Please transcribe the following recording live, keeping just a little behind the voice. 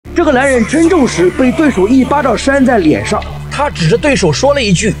这个男人称重时被对手一巴掌扇在脸上，他指着对手说了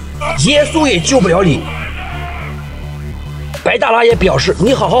一句：“耶稣也救不了你。”白大拉也表示：“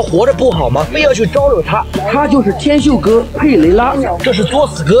你好好活着不好吗？非要去招惹他。”他就是天秀哥佩雷拉，这是作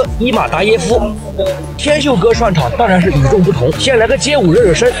死哥伊马达耶夫。天秀哥上场当然是与众不同，先来个街舞热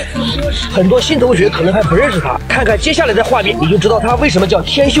热身。很多新同学可能还不认识他，看看接下来的画面，你就知道他为什么叫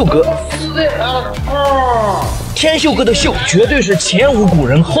天秀哥。天秀哥的秀绝对是前无古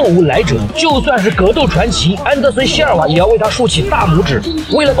人后无来者，就算是格斗传奇安德森·希尔瓦也要为他竖起大拇指。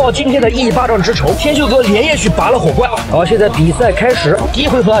为了报今天的一巴掌之仇，天秀哥连夜去拔了火罐。好，现在比赛开始，第一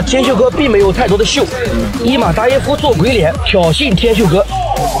回合天秀哥并没有太多的秀，伊马达耶夫做鬼脸挑衅天秀哥，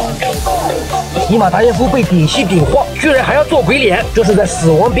伊马达耶夫被顶膝顶晃，居然还要做鬼脸，这是在死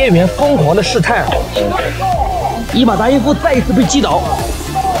亡边缘疯狂的试探。伊马达耶夫再一次被击倒。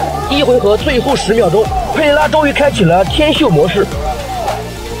第一回合最后10秒钟，佩雷拉终于开启了天秀模式。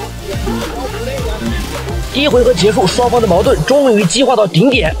第一回合结束，双方的矛盾终于激化到顶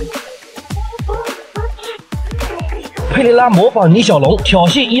点。佩雷拉模仿李小龙挑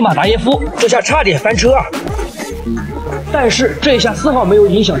衅伊马达耶夫，这下差点翻车啊！但是这一下丝毫没有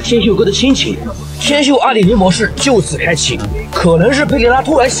影响天秀哥的心情，天秀2.0模式就此开启。可能是佩雷拉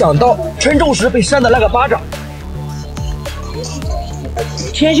突然想到称重时被扇的那个巴掌。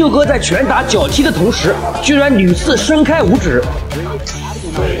天秀哥在拳打脚踢的同时，居然屡次伸开五指。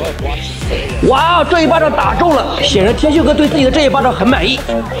哇，这一巴掌打中了！显然天秀哥对自己的这一巴掌很满意。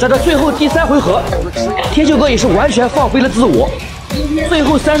在这最后第3回合，天秀哥也是完全放飞了自我。最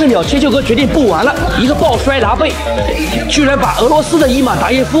后30秒，天秀哥决定不玩了，一个抱摔拿背，居然把俄罗斯的伊马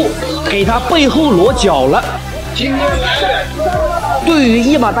达耶夫给他背后裸脚了。对于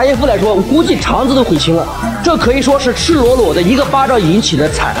伊马达耶夫来说，我估计肠子都悔青了。这可以说是赤裸裸的一个巴掌引起的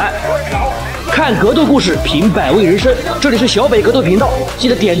惨案。看格斗故事，品百味人生。这里是小北格斗频道，记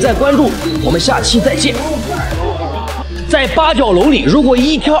得点赞关注，我们下期再见。在八角笼里，如果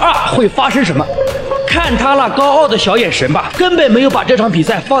1挑2，会发生什么？看他那高傲的小眼神吧，根本没有把这场比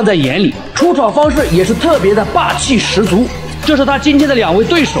赛放在眼里。出场方式也是特别的霸气十足。这是他今天的2位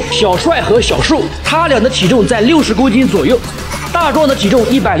对手，小帅和小瘦，他俩的体重在60公斤左右，大壮的体重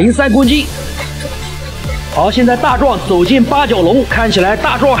103公斤。好，现在大壮走进八角笼，看起来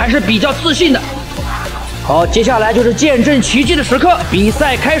大壮还是比较自信的。好，接下来就是见证奇迹的时刻，比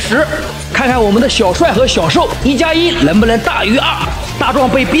赛开始，看看我们的小帅和小瘦1+1能不能大于2。大壮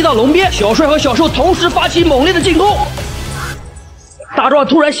被逼到笼边，小帅和小瘦同时发起猛烈的进攻。大壮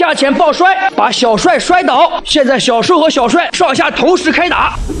突然下前抱摔，把小帅摔倒。现在小瘦和小帅上下同时开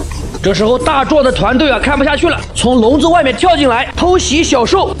打。这时候大壮的团队看不下去了，从笼子外面跳进来偷袭小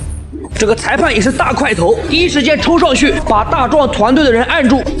瘦。这个裁判也是大块头，第一时间冲上去把大壮团队的人按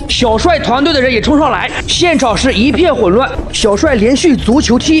住，小帅团队的人也冲上来，现场是一片混乱。小帅连续足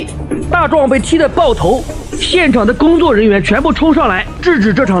球踢，大壮被踢得爆头，现场的工作人员全部冲上来制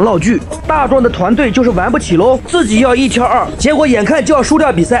止这场闹剧。大壮的团队就是玩不起喽，自己要1挑2，结果眼看就要输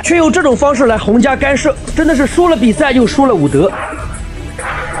掉比赛，却用这种方式来洪加干涉，真的是输了比赛又输了武德。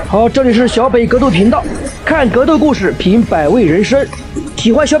好，这里是小北格斗频道，看格斗故事，品百味人生。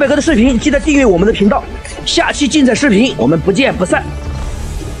喜欢小北哥的视频，记得订阅我们的频道。下期精彩视频，我们不见不散。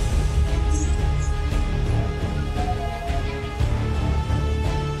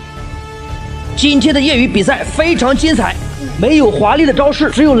今天的业余比赛非常精彩，没有华丽的招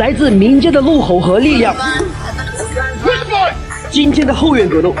式，只有来自民间的怒吼和力量。今天的后援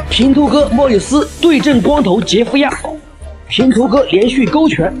格斗，平头哥莫里斯对阵光头杰夫亚。平头哥连续勾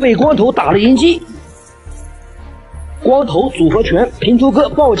拳被光头打了银击。光头组合拳，平头哥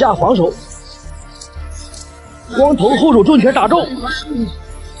报价防守，光头后手重拳打中，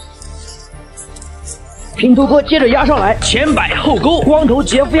平头哥接着压上来，前摆后勾，光头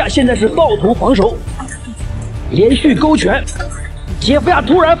杰夫亚现在是抱头防守，连续勾拳，杰夫亚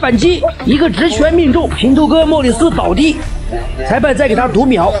突然反击，一个直拳命中，平头哥莫里斯倒地，裁判再给他读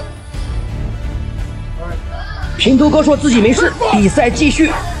秒，平头哥说自己没事，比赛继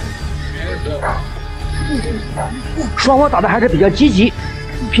续。双方打的还是比较积极，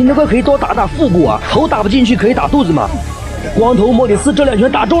平头哥可以多打打腹部啊，头打不进去可以打肚子嘛。光头莫里斯这2拳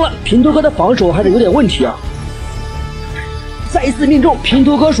打中了，平头哥的防守还是有点问题啊。再一次命中，平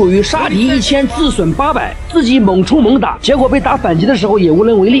头哥属于杀敌1000自损800，自己猛冲猛打，结果被打反击的时候也无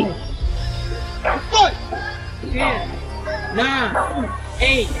能为力。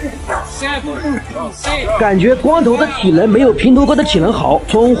感觉光头的体能没有平头哥的体能好，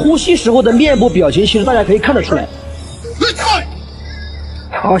从呼吸时候的面部表情，其实大家可以看得出来。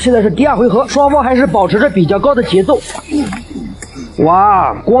好，现在是第2回合，双方还是保持着比较高的节奏。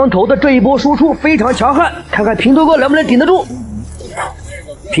哇，光头的这一波输出非常强悍，看看平头哥能不能顶得住。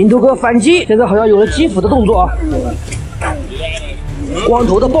平头哥反击，现在好像有了击斧的动作啊。光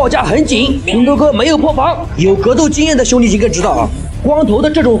头的报价很紧，平头哥没有破防。有格斗经验的兄弟应该知道啊，光头的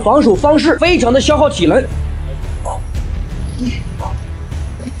这种防守方式非常的消耗体能。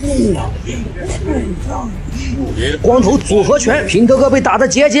光头组合拳，平头哥被打得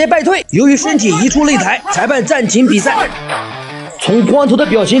节节败退。由于身体移出擂台，裁判暂停比赛。从光头的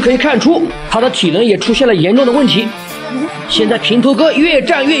表情可以看出，他的体能也出现了严重的问题。现在平头哥越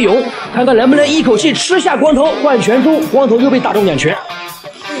战越勇，看看能不能一口气吃下光头。换拳中，光头又被打中2拳。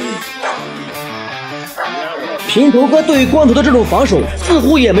平头哥对于光头的这种防守似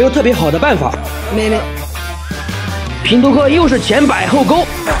乎也没有特别好的办法。平头哥又是前摆后勾，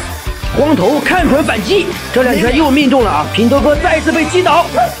光头看准反击，这2拳又命中了啊！平头哥再次被击倒，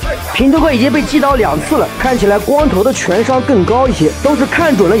平头哥已经被击倒2次了，看起来光头的拳商更高一些，都是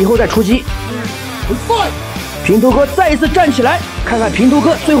看准了以后再出击。平头哥再一次站起来，看看平头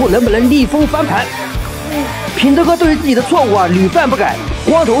哥最后能不能逆风翻盘。平头哥对于自己的错误啊屡犯不改，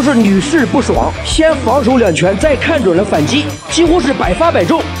光头是屡试不爽，先防守2拳，再看准了反击，几乎是百发百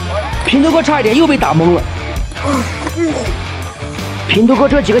中。平头哥差一点又被打懵了。平头哥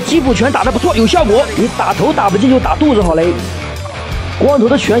这几个击斧拳打得不错，有效果。你打头打不进就打肚子好嘞。光头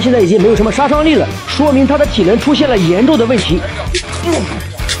的拳现在已经没有什么杀伤力了，说明他的体能出现了严重的问题。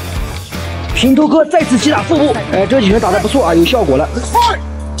平头哥再次击打腹部，哎，这几拳打得不错啊，有效果了。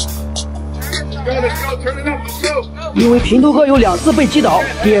因为平头哥有2次被击倒，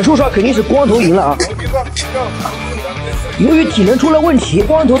点数上肯定是光头赢了啊。由于体能出了问题，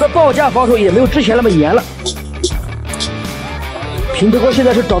光头的报价防守也没有之前那么严了。平头哥现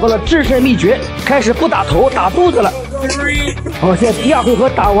在是找到了制胜秘诀，开始不打头打肚子了。好，现在第2回合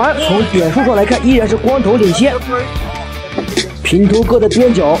打完，从点数上来看依然是光头领先。平头哥的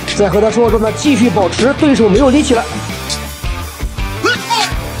边角在和他说话中呢继续保持，对手没有力气了。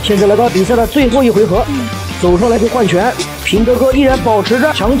现在来到比赛的最后1回合，走上来就换拳，平头哥依然保持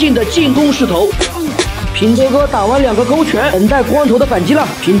着强劲的进攻势头。平头哥打完2个勾拳，等待光头的反击了。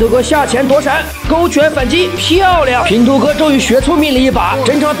平头哥下前躲闪，勾拳反击，漂亮！平头哥终于学聪明了一把，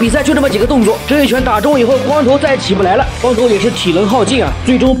整场比赛就这么几个动作。这一拳打中以后，光头再起不来了。光头也是体能耗尽啊，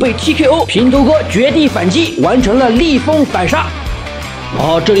最终被 TKO。平头哥绝地反击，完成了逆风反杀。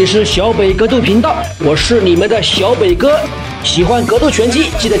好，这里是小北格斗频道，我是你们的小北哥。喜欢格斗拳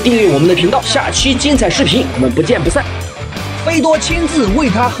击，记得订阅我们的频道。下期精彩视频，我们不见不散。菲多亲自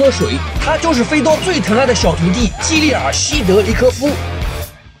喂他喝水，他就是菲多最疼爱的小徒弟基利尔·希德里科夫。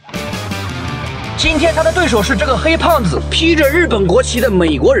今天他的对手是这个黑胖子，披着日本国旗的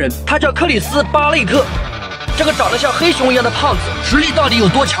美国人，他叫克里斯·巴雷特。这个长得像黑熊一样的胖子，实力到底有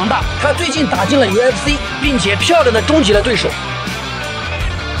多强大？他最近打进了 UFC， 并且漂亮的终结了对手。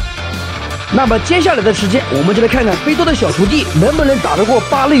那么接下来的时间，我们就来看看菲多的小徒弟能不能打得过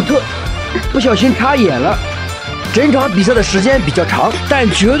巴雷特。不小心插眼了。整场比赛的时间比较长，但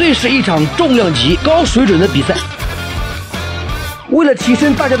绝对是一场重量级、高水准的比赛。为了提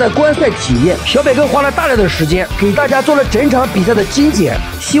升大家的观赛体验，小北哥花了大量的时间给大家做了整场比赛的精简，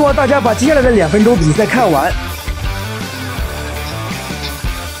希望大家把接下来的2分钟比赛看完。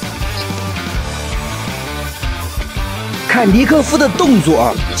看尼科夫的动作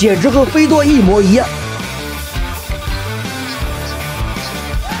啊，简直和菲多一模一样。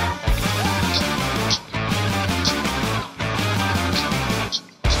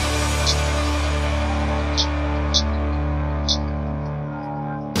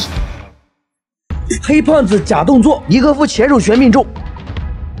黑胖子假动作，尼科夫前手拳命中。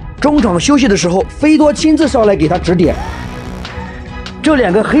中场休息的时候，菲多亲自上来给他指点。这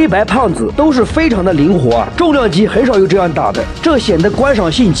2个黑白胖子都是非常的灵活啊，重量级很少有这样打的，这显得观赏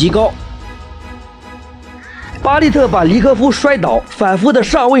性极高。巴利特把尼科夫摔倒，反复的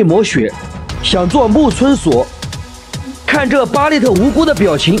上位抹血，想做木村锁。看这巴利特无辜的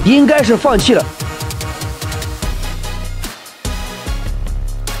表情，应该是放弃了。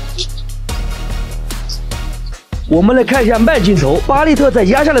我们来看一下慢镜头，巴利特在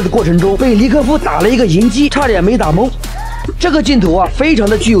压下来的过程中被尼科夫打了一个迎击，差点没打懵。这个镜头啊，非常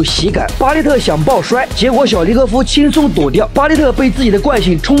的具有喜感。巴利特想抱摔，结果小尼科夫轻松躲掉，巴利特被自己的惯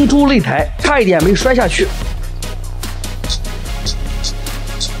性冲出擂台，差一点没摔下去。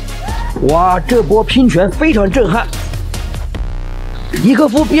哇，这波拼拳非常震撼。尼科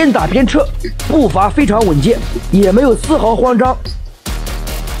夫边打边撤，步伐非常稳健，也没有丝毫慌张，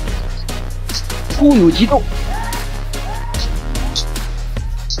忽有激动。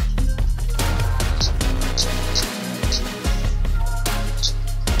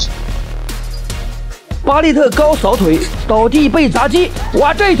巴利特高扫腿，倒地被砸击，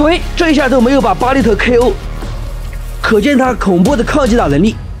哇，这一腿，这一下都没有把巴利特 KO。可见他恐怖的抗击打能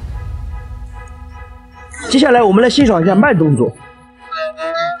力。接下来我们来欣赏一下慢动作。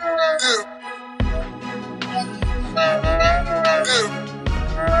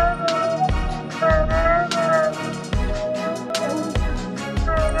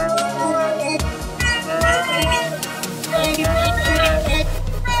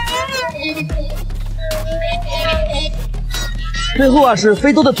最后啊，是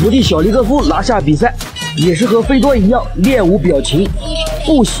菲多的徒弟小利戈夫拿下比赛，也是和菲多一样面无表情，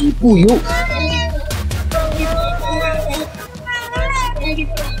不喜不忧。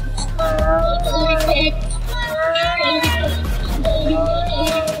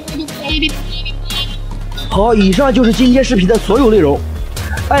好，以上就是今天视频的所有内容。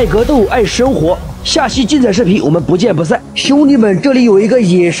爱格斗，爱生活。下期精彩视频我们不见不散。兄弟们，这里有一个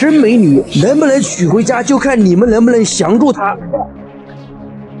野生美女，能不能娶回家就看你们能不能降住她。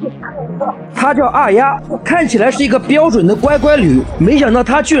她叫二丫，看起来是一个标准的乖乖女，没想到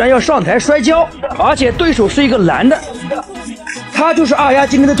她居然要上台摔跤，而且对手是一个男的。她就是二丫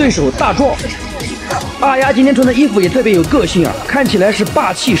今天的对手大壮。二丫今天穿的衣服也特别有个性啊，看起来是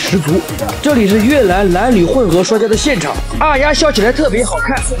霸气十足。这里是越南男女混合摔跤的现场，二丫笑起来特别好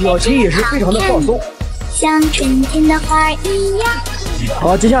看，表情也是非常的放松，像春天的花一样。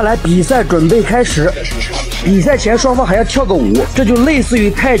好，接下来比赛准备开始。比赛前双方还要跳个舞，这就类似于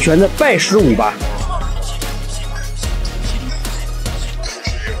泰拳的拜师舞吧。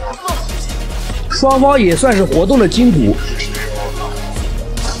双方也算是活动了筋骨。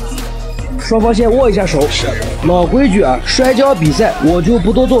双方先握一下手，老规矩啊，摔跤比赛我就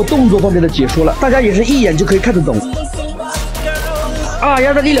不多做动作方面的解说了，大家也是一眼就可以看得懂。二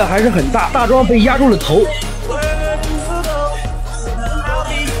丫的力量还是很大，大壮被压住了头。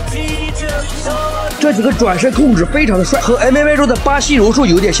这几个转身控制非常的帅，和 MMA 中的巴西柔术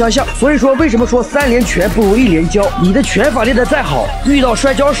有点相像。所以说，为什么说3连拳不如1连跤？你的拳法练得再好，遇到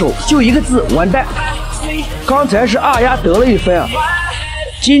摔跤手就一个字，完蛋。刚才是二丫得了1分啊。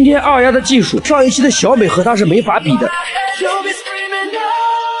今天二丫的技术，上一期的小美和她是没法比的。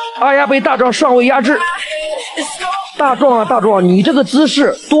二丫被大壮上位压制。大壮啊，大壮，你这个姿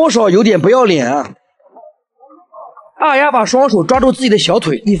势多少有点不要脸啊！二丫把双手抓住自己的小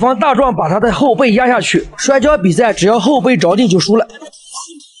腿，以防大壮把他的后背压下去。摔跤比赛只要后背着地就输了。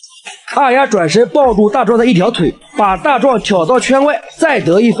二丫转身抱住大壮的一条腿，把大壮挑到圈外，再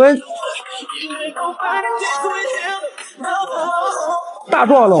得1分。大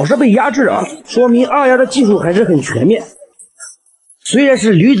壮老是被压制啊，说明二丫的技术还是很全面。虽然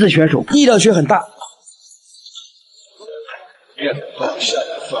是女子选手，力量却很大。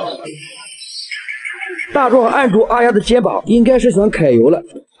大壮按住二丫的肩膀，应该是想揩油了。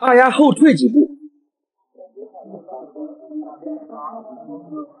二丫后退几步，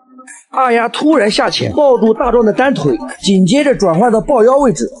二丫突然下潜，抱住大壮的单腿，紧接着转换到抱腰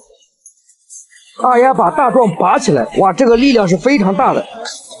位置。二丫把大壮拔起来，哇，这个力量是非常大的。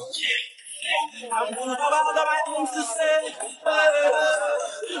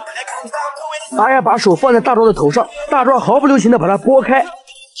二丫把手放在大壮的头上，大壮毫不留情的把它拨开。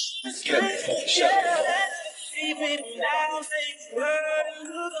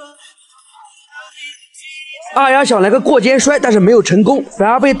二丫想来个过肩摔，但是没有成功，反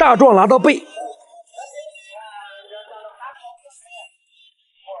而被大壮拿到背。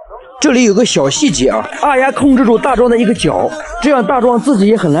这里有个小细节啊，二丫控制住大壮的一个脚，这样大壮自己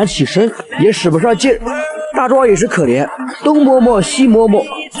也很难起身，也使不上劲。大壮也是可怜，东摸摸西摸摸，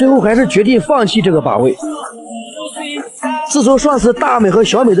最后还是决定放弃这个把位。自从上次大美和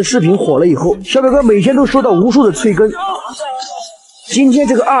小美的视频火了以后，小北哥每天都收到无数的催更。今天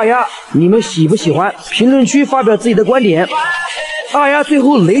这个二丫，你们喜不喜欢？评论区发表自己的观点。二丫最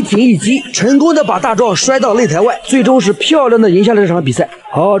后雷霆一击，成功的把大壮摔到擂台外，最终是漂亮的赢下了这场比赛。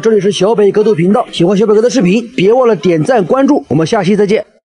好，这里是小北格斗频道，喜欢小北哥的视频，别忘了点赞关注，我们下期再见。